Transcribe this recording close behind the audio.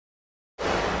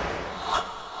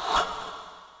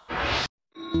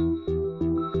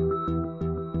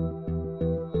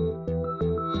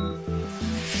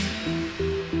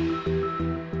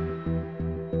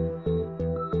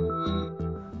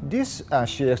This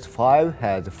CX-5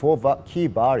 has four key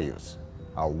values.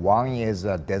 One is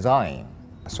design,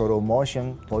 solo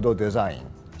motion photo design.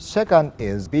 Second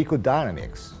is vehicle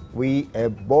dynamics. We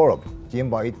evolved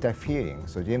Jinba-Itai feeling.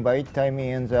 So Jinba-Itai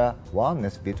means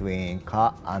oneness between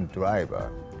car and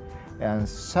driver. And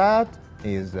third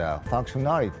is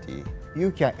functionality. You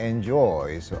can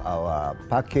enjoy our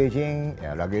packaging,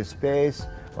 luggage space,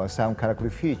 or some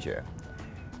character feature.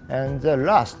 And the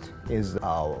last is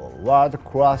our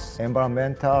world-class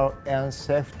environmental and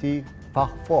safety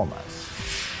performance.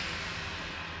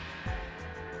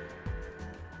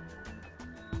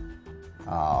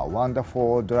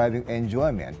 Wonderful driving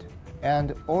enjoyment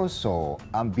and also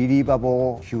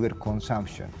unbelievable fuel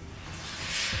consumption.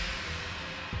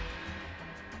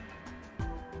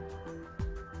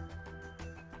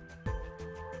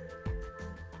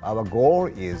 Our goal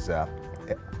is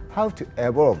how to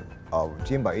evolve our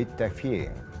Jinba-Itai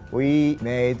feeling. We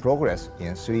made progress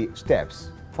in 3 steps.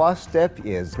 First step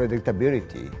is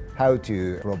predictability, how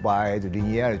to provide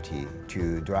linearity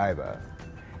to driver.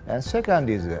 And second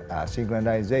is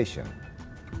synchronization,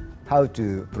 how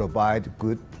to provide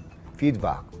good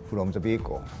feedback from the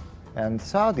vehicle. And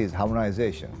third is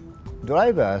harmonization.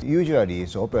 Drivers usually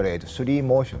operate 3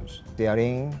 motions: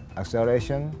 steering,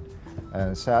 acceleration,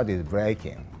 and third is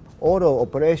braking. Auto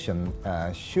operation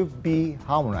should be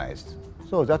harmonized,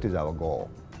 so that is our goal.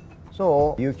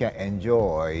 So you can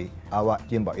enjoy our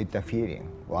Jinba-Itai feeling,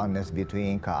 oneness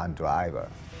between car and driver.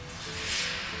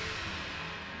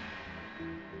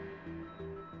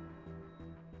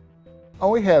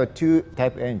 We have 2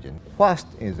 type engines. First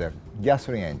is a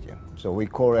gasoline engine, so we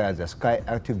call it as a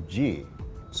Skyactiv G.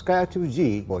 Skyactiv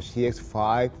G for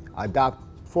CX-5 adapt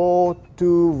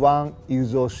 4-to-1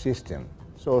 exhaust system.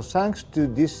 So thanks to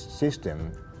this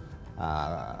system,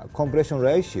 compression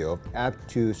ratio up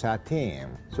to 13.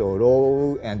 So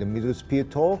low and middle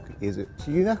speed torque is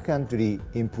significantly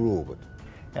improved.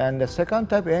 And the second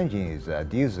type engine is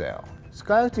diesel.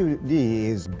 Skyactiv D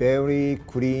is very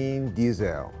clean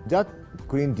diesel. That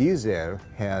clean diesel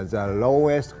has the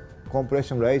lowest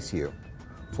compression ratio,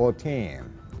 14.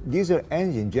 Diesel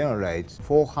engine generates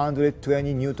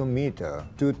 420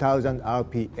 Nm, 2000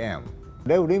 RPM.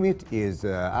 Level limit is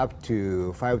up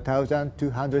to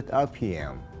 5,200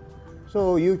 RPM.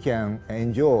 So you can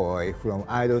enjoy from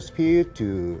idle speed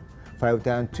to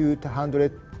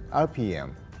 5,200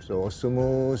 RPM. So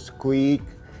smooth, quick,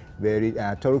 very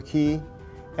torquey,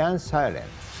 and silent.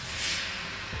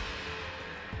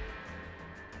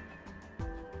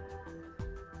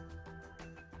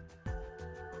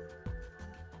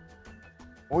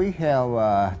 We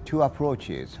have 2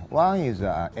 approaches. One is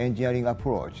engineering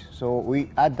approach. So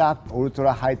we adapt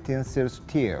ultra-high tensile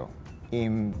steel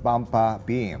in bumper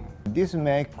beam. This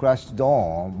makes crash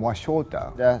zone more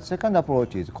shorter. The second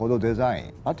approach is codo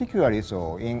design, particularly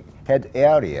so in head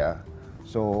area.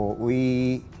 So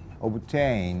we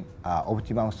obtain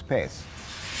optimum space.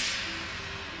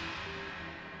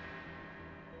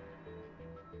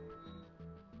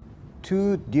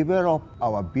 To develop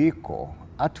our vehicle,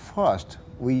 at first,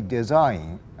 we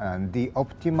design the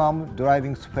optimum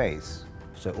driving space.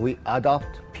 So we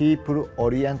adopt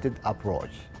people-oriented approach.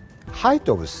 Height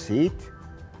of seat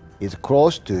is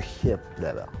close to hip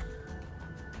level.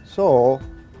 So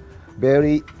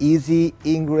very easy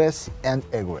ingress and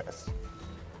egress.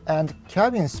 And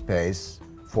cabin space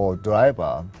for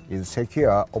driver is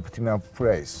secure optimum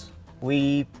place.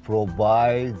 We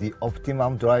provide the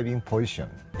optimum driving position.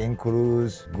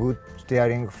 Includes good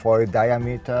steering for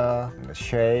diameter,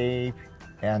 shape,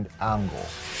 and angle.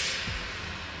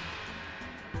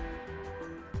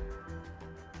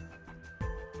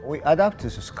 We adapt to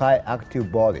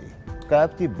Skyactiv body.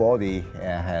 Skyactiv body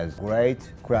has great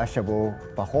crashable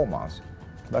performance,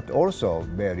 but also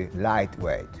very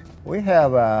lightweight. We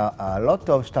have a lot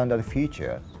of standard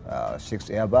features: 6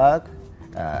 airbag,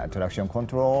 traction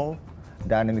control,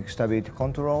 dynamic stability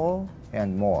control,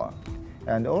 and more.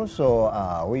 And also,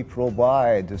 we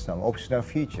provide some optional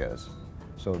features,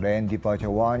 so lane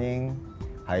departure warning,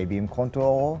 high beam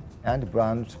control, and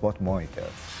blind spot monitor.